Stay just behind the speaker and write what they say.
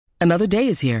Another day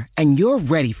is here, and you're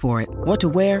ready for it. What to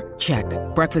wear? Check.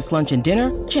 Breakfast, lunch, and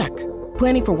dinner? Check.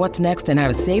 Planning for what's next and how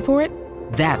to save for it?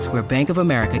 That's where Bank of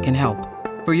America can help.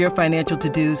 For your financial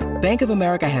to-dos, Bank of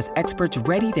America has experts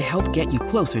ready to help get you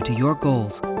closer to your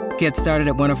goals. Get started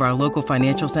at one of our local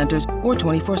financial centers or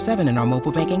 24/7 in our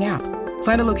mobile banking app.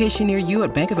 Find a location near you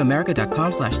at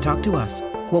bankofamerica.com/talktous.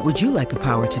 What would you like the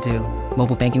power to do?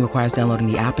 Mobile banking requires downloading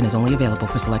the app and is only available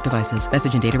for select devices.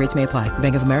 Message and data rates may apply.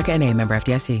 Bank of America N.A., member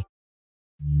FDIC.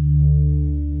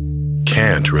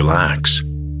 Can't Relax.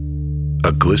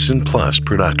 A Glisten Plus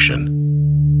production.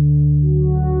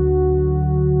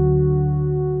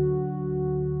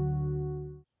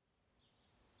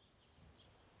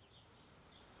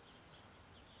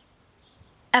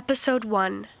 Episode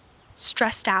 1.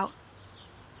 Stressed Out.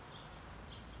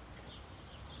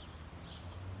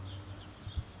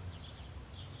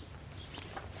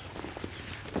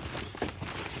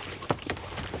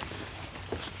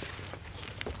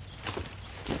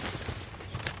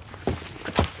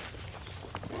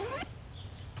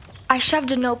 I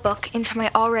shoved a notebook into my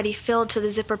already filled to the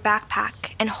zipper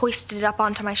backpack and hoisted it up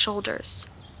onto my shoulders.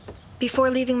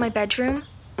 Before leaving my bedroom,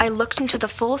 I looked into the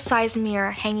full-size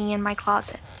mirror hanging in my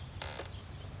closet.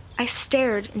 I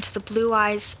stared into the blue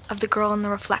eyes of the girl in the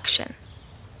reflection.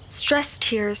 Stress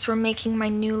tears were making my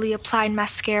newly applied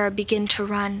mascara begin to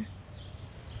run.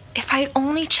 If I had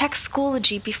only checked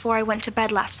Schoology before I went to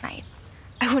bed last night,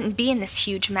 I wouldn't be in this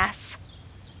huge mess.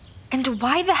 And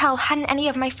why the hell hadn't any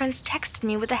of my friends texted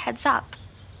me with a heads up?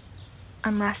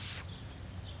 Unless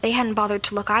they hadn't bothered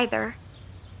to look either.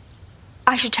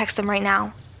 I should text them right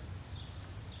now.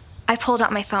 I pulled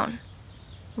out my phone.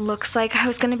 Looks like I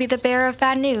was going to be the bearer of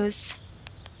bad news.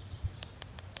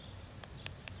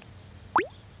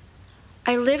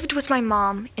 I lived with my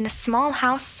mom in a small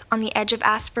house on the edge of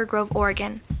Asper Grove,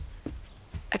 Oregon,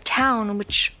 a town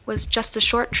which was just a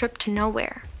short trip to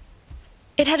nowhere.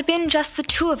 It had been just the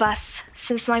two of us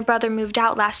since my brother moved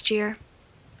out last year.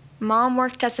 Mom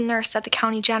worked as a nurse at the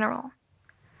county general.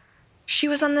 She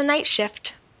was on the night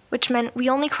shift, which meant we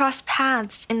only crossed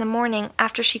paths in the morning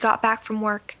after she got back from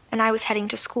work and I was heading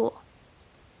to school.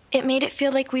 It made it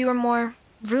feel like we were more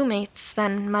roommates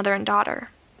than mother and daughter.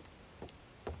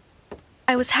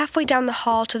 I was halfway down the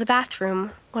hall to the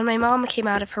bathroom when my mom came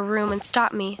out of her room and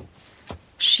stopped me.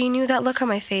 She knew that look on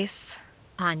my face.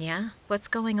 Anya, what's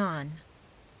going on?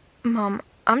 Mom,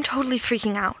 I'm totally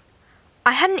freaking out.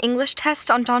 I had an English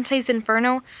test on Dante's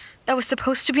Inferno that was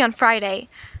supposed to be on Friday,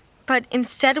 but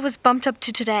instead was bumped up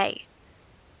to today.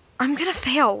 I'm gonna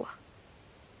fail.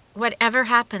 Whatever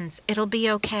happens, it'll be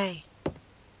okay.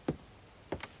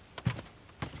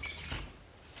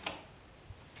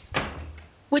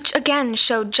 Which again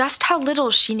showed just how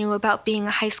little she knew about being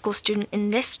a high school student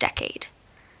in this decade.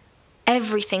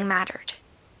 Everything mattered.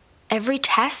 Every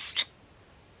test,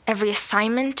 every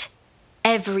assignment,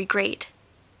 every grade.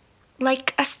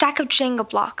 Like a stack of Jenga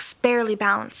blocks barely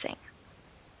balancing.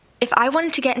 If I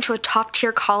wanted to get into a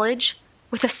top-tier college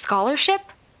with a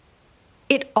scholarship,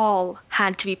 it all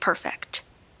had to be perfect.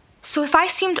 So if I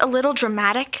seemed a little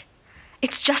dramatic,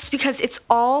 it's just because it's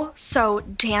all so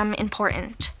damn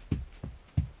important.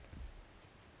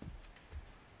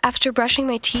 After brushing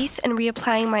my teeth and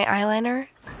reapplying my eyeliner,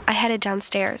 I headed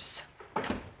downstairs.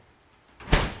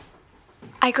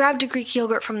 I grabbed a Greek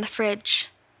yogurt from the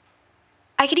fridge.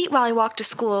 I could eat while I walked to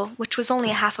school, which was only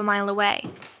a half a mile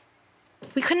away.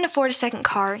 We couldn't afford a second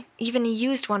car, even a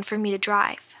used one for me to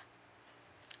drive.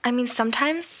 I mean,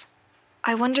 sometimes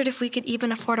I wondered if we could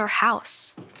even afford our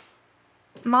house.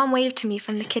 Mom waved to me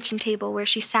from the kitchen table where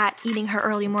she sat eating her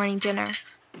early morning dinner.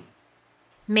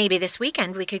 Maybe this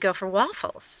weekend we could go for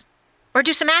waffles. Or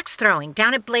do some axe throwing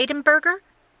down at Bladenberger.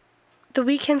 The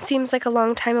weekend seems like a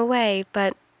long time away,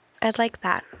 but I'd like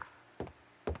that.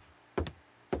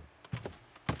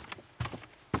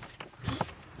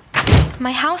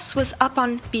 My house was up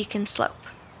on Beacon Slope,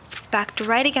 backed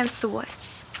right against the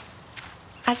woods.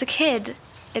 As a kid,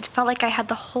 it felt like I had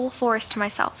the whole forest to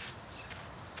myself.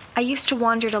 I used to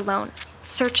wander it alone,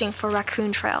 searching for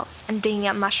raccoon trails and digging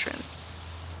up mushrooms.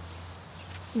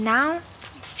 Now,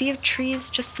 the sea of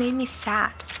trees just made me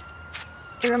sad.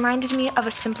 It reminded me of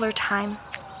a simpler time,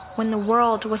 when the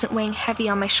world wasn't weighing heavy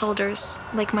on my shoulders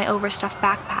like my overstuffed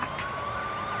backpack.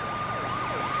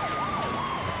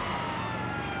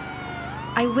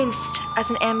 I winced as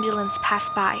an ambulance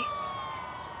passed by.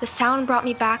 The sound brought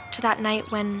me back to that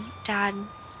night when Dad...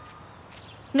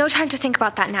 No time to think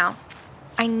about that now.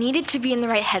 I needed to be in the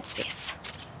right headspace.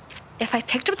 If I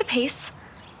picked up the pace,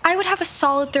 I would have a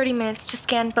solid 30 minutes to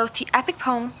scan both the epic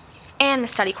poem and the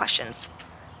study questions.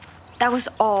 That was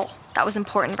all that was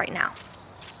important right now.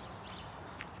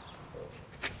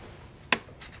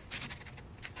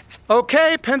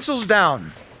 Okay, pencils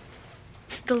down.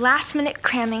 The last-minute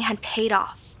cramming had paid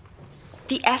off.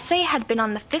 The essay had been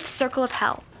on the 5th circle of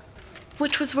hell,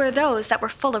 which was where those that were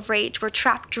full of rage were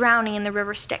trapped drowning in the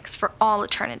river Styx for all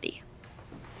eternity.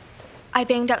 I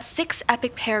banged out 6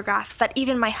 epic paragraphs that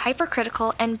even my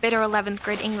hypercritical and bitter 11th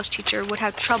grade English teacher would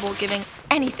have trouble giving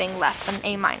anything less than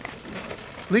an A-.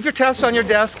 Leave your tests on your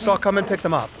desk so I'll come and pick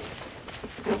them up.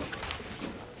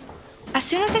 As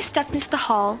soon as I stepped into the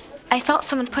hall, I felt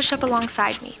someone push up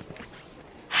alongside me.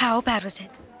 How bad was it?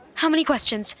 How many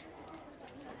questions?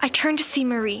 I turned to see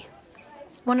Marie,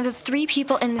 one of the 3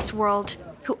 people in this world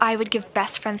who I would give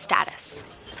best friend status.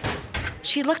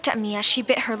 She looked at me as she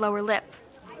bit her lower lip.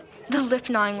 The lip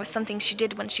gnawing was something she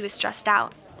did when she was stressed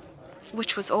out,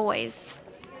 which was always.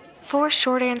 4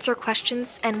 short answer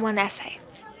questions and 1 essay.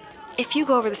 If you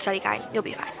go over the study guide, you'll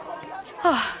be fine.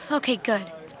 Oh, okay,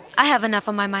 good. I have enough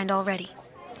on my mind already.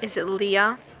 Is it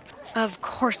Leah? Of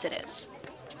course it is.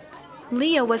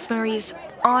 Leah was Marie's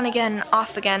on-again,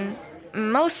 off-again,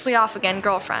 mostly off-again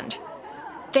girlfriend.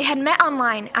 They had met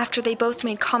online after they both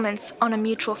made comments on a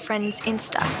mutual friend's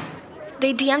Insta.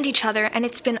 They DM'd each other, and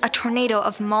it's been a tornado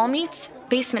of mall meets,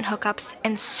 basement hookups,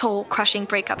 and soul-crushing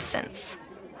breakups since.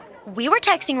 We were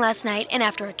texting last night, and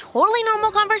after a totally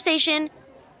normal conversation,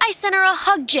 I sent her a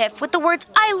hug gif with the words,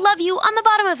 "I love you," on the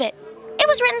bottom of it. It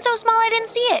was written so small I didn't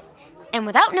see it. And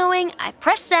without knowing, I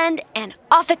press send, and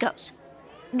off it goes.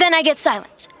 Then I get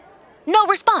silence. No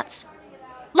response.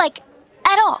 Like,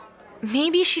 at all.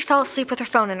 Maybe she fell asleep with her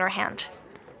phone in her hand.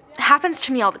 It happens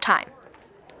to me all the time.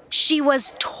 She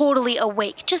was totally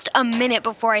awake just a minute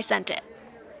before I sent it.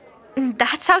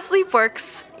 That's how sleep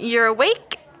works. You're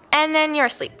awake, and then you're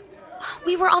asleep.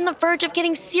 We were on the verge of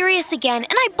getting serious again,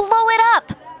 and I blow it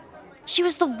up. She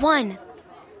was the one.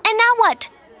 And now what?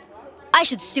 I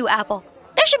should sue Apple.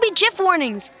 There should be GIF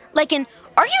warnings, like in,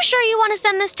 "Are you sure you want to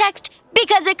send this text?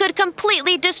 Because it could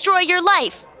completely destroy your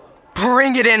life."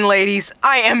 Bring it in, ladies.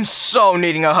 I am so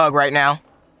needing a hug right now.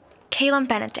 Caleb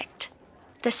Benedict,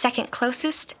 the second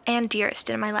closest and dearest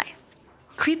in my life.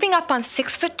 Creeping up on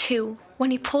 6'2", when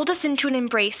he pulled us into an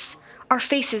embrace, our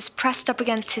faces pressed up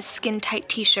against his skin-tight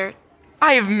t-shirt.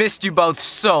 I have missed you both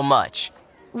so much.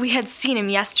 We had seen him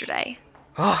yesterday.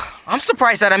 I'm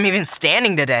surprised that I'm even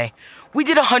standing today. We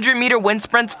did 100-meter wind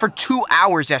sprints for 2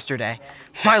 hours yesterday.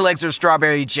 My legs are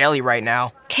strawberry jelly right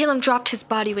now. Caleb dropped his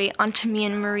body weight onto me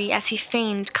and Marie as he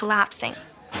feigned collapsing.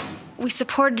 We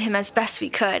supported him as best we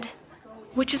could,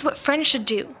 which is what friends should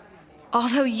do,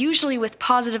 although usually with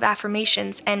positive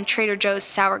affirmations and Trader Joe's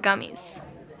sour gummies.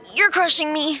 You're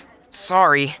crushing me.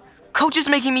 Sorry. Coach is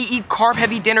making me eat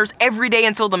carb-heavy dinners every day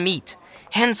until the meet,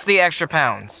 hence the extra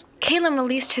pounds. Caleb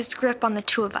released his grip on the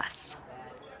 2 of us.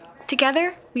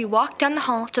 Together, we walked down the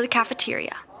hall to the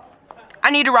cafeteria. I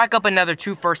need to rack up another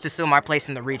 2 first to seal my place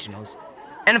in the regionals.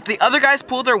 And if the other guys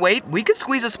pull their weight, we could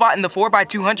squeeze a spot in the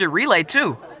 4x200 relay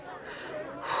too.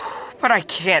 But I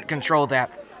can't control that.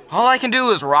 All I can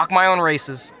do is rock my own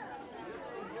races.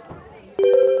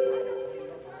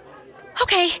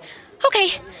 Okay.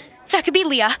 That could be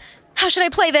Leah. How should I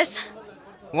play this?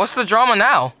 What's the drama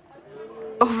now?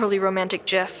 Overly romantic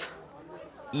gif.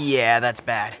 Yeah, that's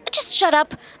bad. Just shut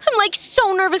up. I'm like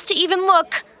so nervous to even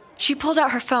look. She pulled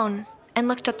out her phone and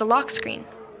looked at the lock screen.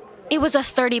 It was a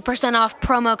 30% off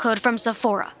promo code from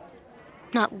Sephora.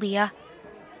 Not Leah.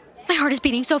 My heart is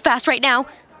beating so fast right now.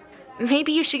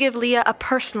 Maybe you should give Leah a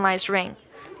personalized ring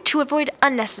to avoid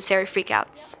unnecessary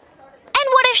freakouts. And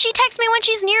what if she texts me when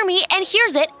she's near me and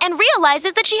hears it and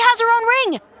realizes that she has her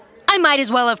own ring? I might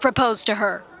as well have proposed to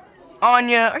her.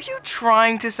 Anya, are you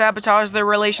trying to sabotage their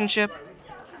relationship?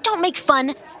 Don't make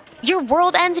fun. Your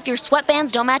world ends if your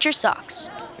sweatbands don't match your socks.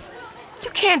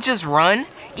 You can't just run.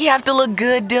 You have to look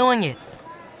good doing it.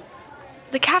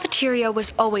 The cafeteria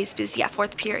was always busy at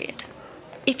 4th period.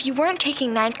 If you weren't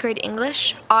taking 9th grade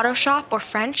English, auto shop, or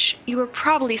French, you were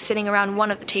probably sitting around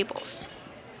one of the tables.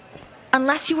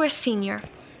 Unless you were a senior,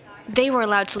 they were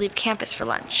allowed to leave campus for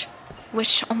lunch,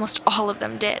 which almost all of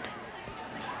them did.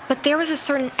 But there was a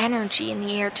certain energy in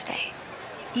the air today,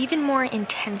 even more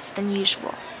intense than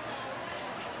usual.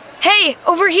 Hey,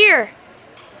 over here!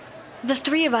 The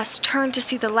 3 of us turned to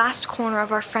see the last corner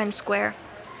of our friend square.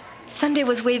 Sunday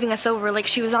was waving us over like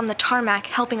she was on the tarmac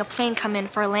helping a plane come in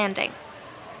for a landing.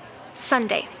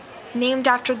 Sunday, named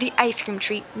after the ice cream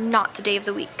treat, not the day of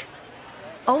the week.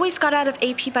 Always got out of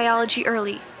AP biology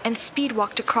early and speed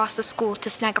walked across the school to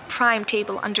snag a prime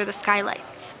table under the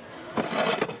skylights.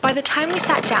 By the time we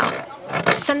sat down,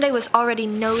 Sunday was already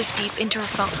nose deep into her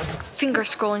phone, finger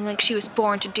scrolling like she was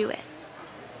born to do it.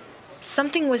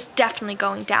 Something was definitely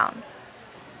going down,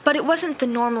 but it wasn't the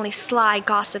normally sly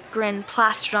gossip grin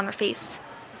plastered on her face.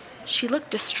 She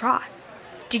looked distraught.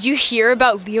 Did you hear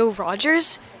about Leo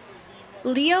Rogers?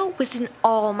 Leo was in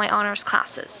all my honors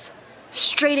classes.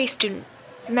 Straight A student,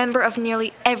 member of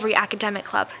nearly every academic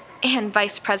club, and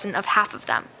vice president of half of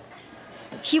them.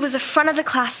 He was a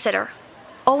front-of-the-class sitter,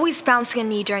 always bouncing a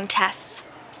knee during tests.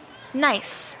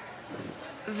 Nice.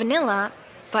 Vanilla,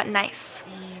 but nice.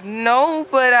 No,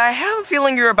 but I have a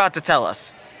feeling you're about to tell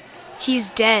us.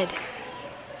 He's dead.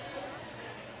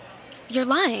 You're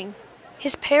lying.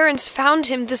 His parents found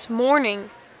him this morning.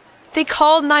 They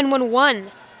called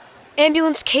 911.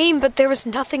 Ambulance came, but there was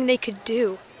nothing they could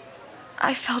do.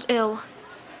 I felt ill.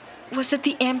 Was it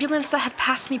the ambulance that had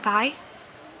passed me by?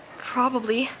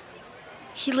 Probably.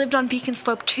 He lived on Beacon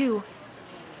Slope too.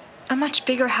 A much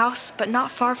bigger house, but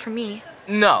not far from me.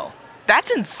 No, that's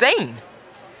insane.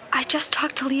 I just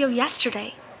talked to Leo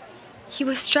yesterday. He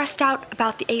was stressed out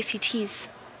about the ACTs,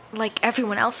 like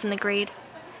everyone else in the grade,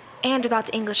 and about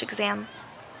the English exam.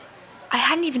 I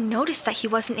hadn't even noticed that he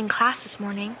wasn't in class this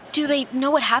morning. Do they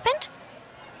know what happened?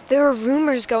 There are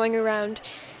rumors going around,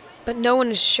 but no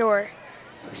one is sure.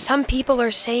 Some people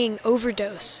are saying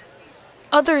overdose.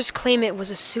 Others claim it was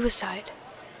a suicide.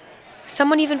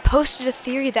 Someone even posted a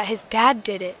theory that his dad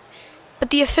did it, but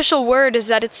the official word is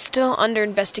that it's still under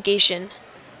investigation.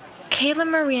 Kayla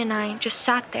Marie and I just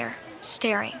sat there,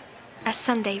 staring, as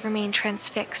Sunday remained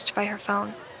transfixed by her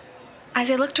phone.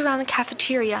 As I looked around the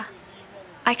cafeteria,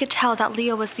 I could tell that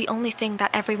Leo was the only thing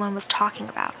that everyone was talking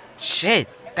about. Shit,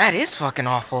 that is fucking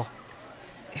awful.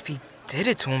 If he did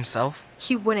it to himself.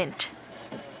 He wouldn't.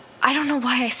 I don't know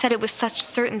why I said it with such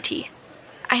certainty.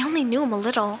 I only knew him a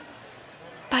little.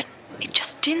 But it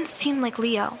just didn't seem like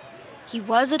Leo. He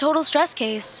was a total stress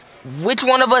case. Which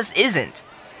one of us isn't?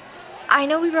 I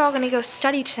know we were all going to go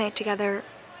study tonight together,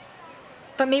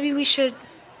 but maybe we should,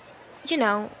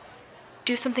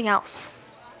 do something else.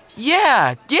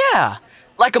 Yeah.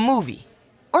 Like a movie.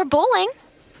 Or bowling.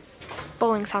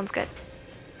 Bowling sounds good.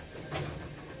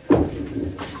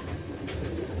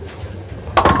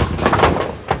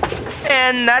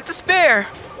 And that's a spare,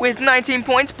 with 19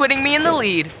 points putting me in the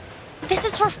lead. This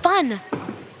is for fun.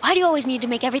 Why do you always need to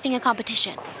make everything a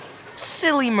competition?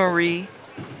 Silly Marie.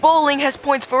 Bowling has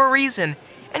points for a reason,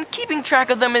 and keeping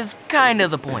track of them is kind of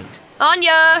the point.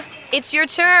 Anya, it's your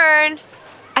turn.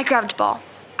 I grabbed ball.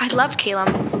 I loved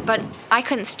Caleb, but I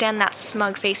couldn't stand that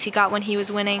smug face he got when he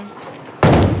was winning.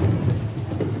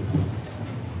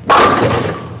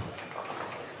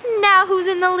 Now who's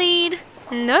in the lead?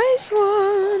 Nice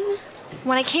one.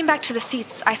 When I came back to the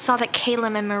seats, I saw that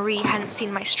Caleb and Marie hadn't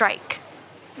seen my strike.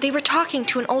 They were talking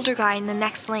to an older guy in the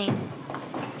next lane.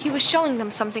 He was showing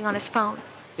them something on his phone.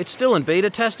 It's still in beta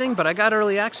testing, but I got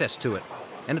early access to it,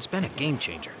 and it's been a game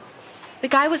changer. The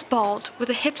guy was bald, with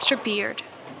a hipster beard.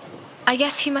 I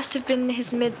guess he must have been in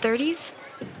his mid-30s,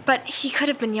 but he could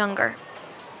have been younger.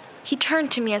 He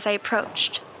turned to me as I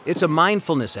approached. It's a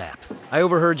mindfulness app. I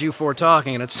overheard you four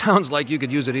talking, and it sounds like you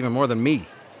could use it even more than me.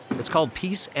 It's called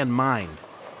Peace and Mind.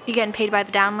 You getting paid by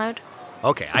the download?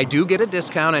 Okay, I do get a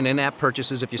discount on in-app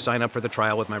purchases if you sign up for the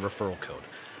trial with my referral code.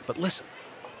 But listen,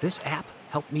 this app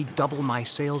helped me double my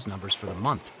sales numbers for the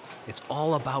month. It's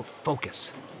all about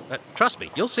focus. Trust me,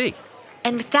 you'll see.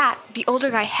 And with that, the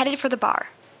older guy headed for the bar.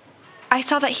 I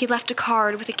saw that he left a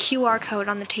card with a QR code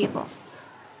on the table.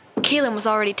 Kaylin was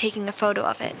already taking a photo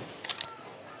of it.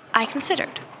 I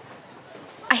considered.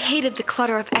 I hated the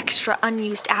clutter of extra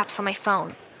unused apps on my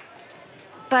phone.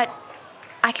 But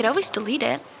I could always delete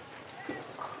it.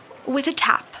 With a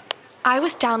tap, I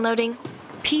was downloading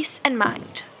Peace and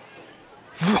Mind.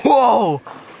 Whoa!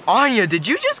 Anya, did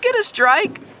you just get a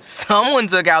strike? Someone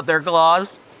took out their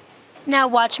claws. Now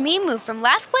watch me move from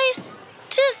last place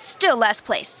to still last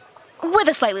place, with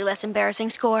a slightly less embarrassing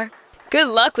score. Good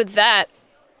luck with that.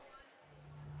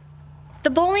 The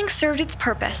bowling served its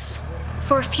purpose.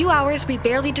 For a few hours, we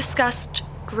barely discussed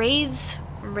grades,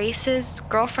 races,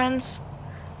 girlfriends,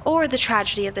 or the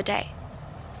tragedy of the day.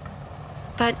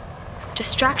 But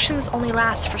distractions only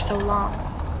last for so long.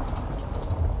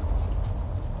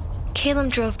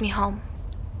 Caleb drove me home.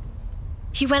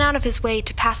 He went out of his way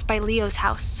to pass by Leo's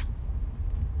house.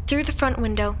 Through the front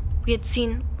window, we had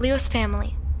seen Leo's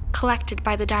family collected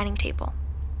by the dining table.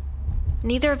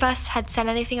 Neither of us had said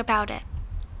anything about it,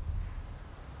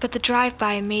 but the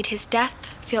drive-by made his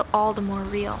death feel all the more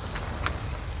real.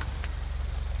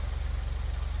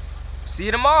 See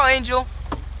you tomorrow, Angel.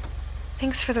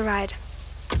 Thanks for the ride.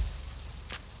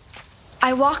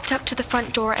 I walked up to the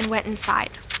front door and went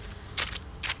inside.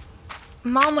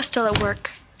 Mom was still at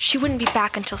work. She wouldn't be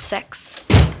back until 6.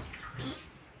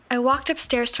 I walked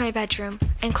upstairs to my bedroom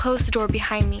and closed the door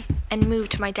behind me and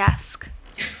moved to my desk.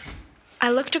 I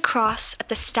looked across at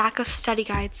the stack of study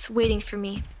guides waiting for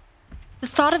me. The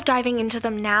thought of diving into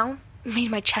them now made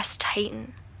my chest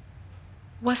tighten.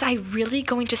 Was I really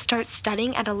going to start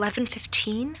studying at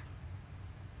 11:15?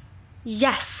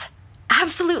 Yes,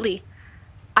 absolutely.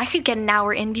 I could get an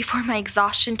hour in before my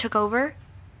exhaustion took over.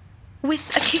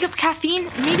 With a kick of caffeine,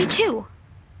 maybe 2.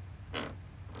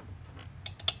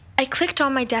 I clicked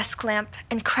on my desk lamp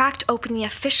and cracked open the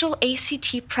official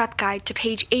ACT prep guide to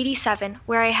page 87,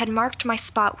 where I had marked my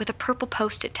spot with a purple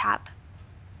post-it tab.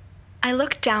 I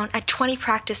looked down at 20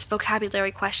 practice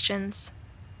vocabulary questions.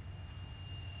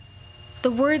 The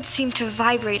words seemed to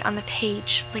vibrate on the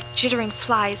page like jittering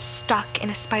flies stuck in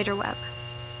a spider web.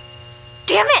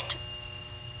 Damn it!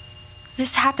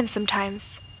 This happens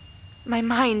sometimes. My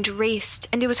mind raced,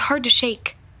 and it was hard to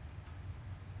shake.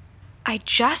 I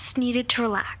just needed to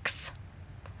relax.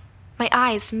 My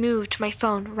eyes moved to my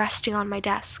phone resting on my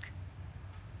desk.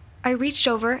 I reached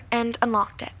over and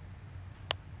unlocked it.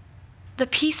 The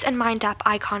Peace and Mind app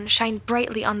icon shined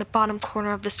brightly on the bottom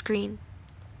corner of the screen.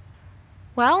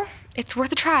 Well, it's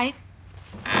worth a try.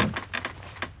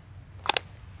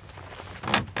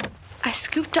 I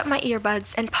scooped up my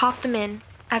earbuds and popped them in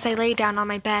as I lay down on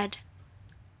my bed.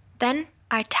 Then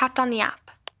I tapped on the app.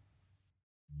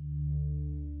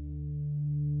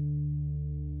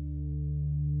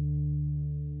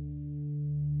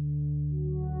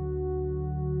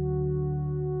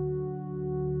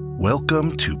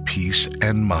 Welcome to Peace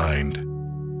and Mind.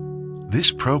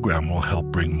 This program will help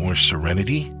bring more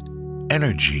serenity,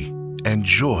 energy, and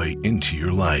joy into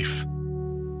your life.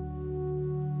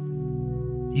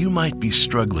 You might be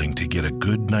struggling to get a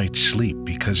good night's sleep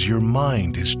because your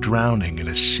mind is drowning in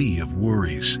a sea of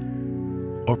worries.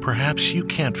 Or perhaps you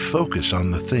can't focus on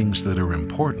the things that are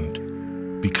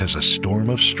important because a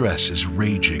storm of stress is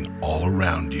raging all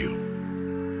around you.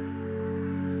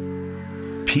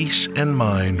 Peace and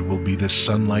Mind will be the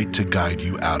sunlight to guide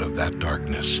you out of that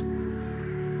darkness.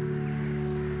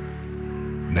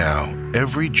 Now,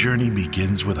 every journey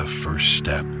begins with a first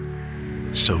step.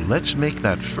 So let's make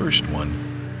that first one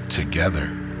together.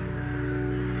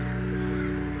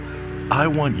 I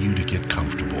want you to get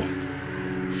comfortable.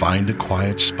 Find a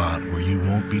quiet spot where you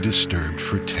won't be disturbed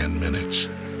for 10 minutes.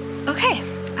 Okay,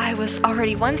 I was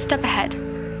already one step ahead.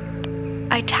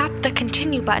 I tapped the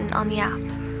continue button on the app.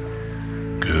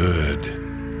 Good.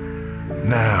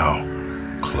 Now,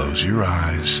 close your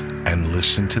eyes and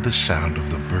listen to the sound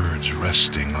of the birds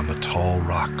resting on the tall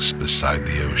rocks beside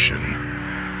the ocean.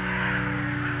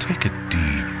 Take a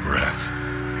deep breath.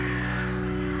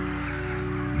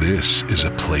 This is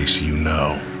a place you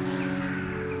know.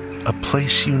 A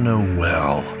place you know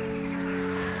well.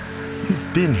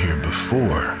 You've been here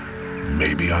before,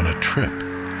 maybe on a trip,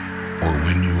 or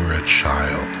when you were a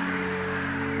child,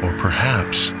 or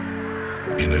perhaps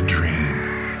in a dream.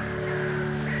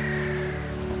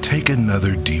 Take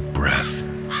another deep breath.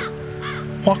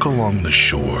 Walk along the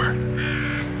shore.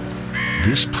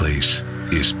 This place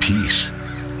is peace.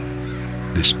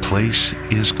 This place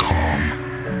is calm.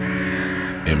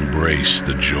 Embrace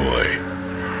the joy.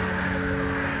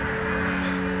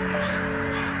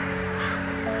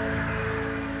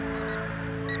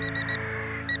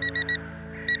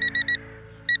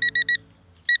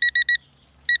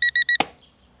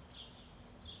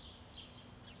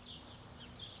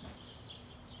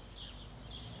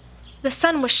 The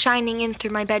sun was shining in through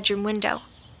my bedroom window.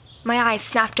 My eyes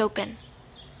snapped open.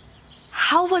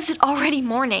 How was it already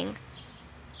morning?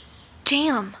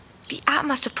 Damn, the app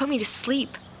must have put me to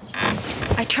sleep.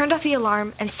 I turned off the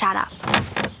alarm and sat up.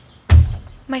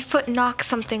 My foot knocked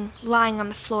something lying on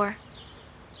the floor.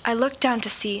 I looked down to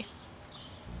see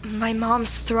my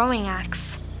mom's throwing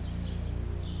axe.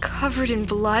 Covered in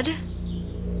blood?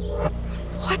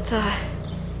 What the?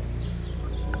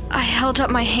 I held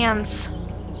up my hands.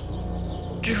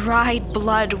 Dried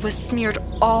blood was smeared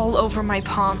all over my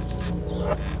palms.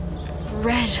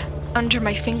 Red under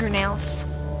my fingernails.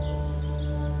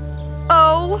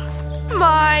 Oh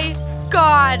my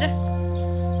God!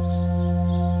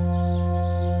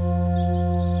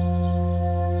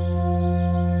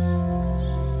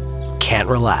 Can't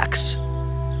Relax.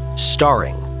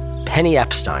 Starring Penny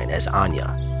Epstein as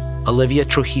Anya, Olivia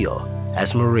Trujillo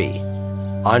as Marie,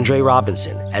 Andre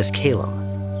Robinson as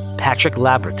Calum, Patrick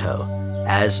Labrateau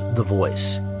as The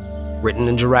Voice. Written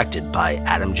and directed by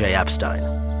Adam J. Epstein.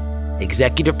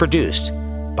 Executive produced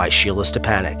by Sheila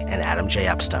Stepanek and Adam J.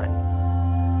 Epstein.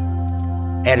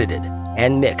 Edited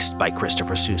and mixed by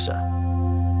Christopher Sousa.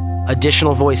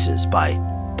 Additional voices by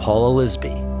Paula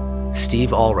Lisby,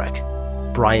 Steve Ulrich,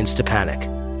 Brian Stepanek,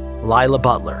 Lila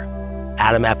Butler,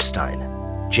 Adam Epstein,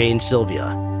 Jane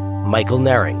Sylvia, Michael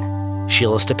Nering,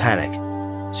 Sheila Stepanek,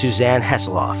 Suzanne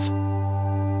Hesseloff.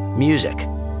 Music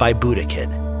by Buddha Kid.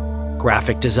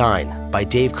 Graphic design by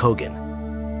Dave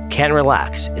Kogan. Can't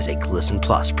Relax is a Glisten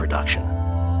Plus production.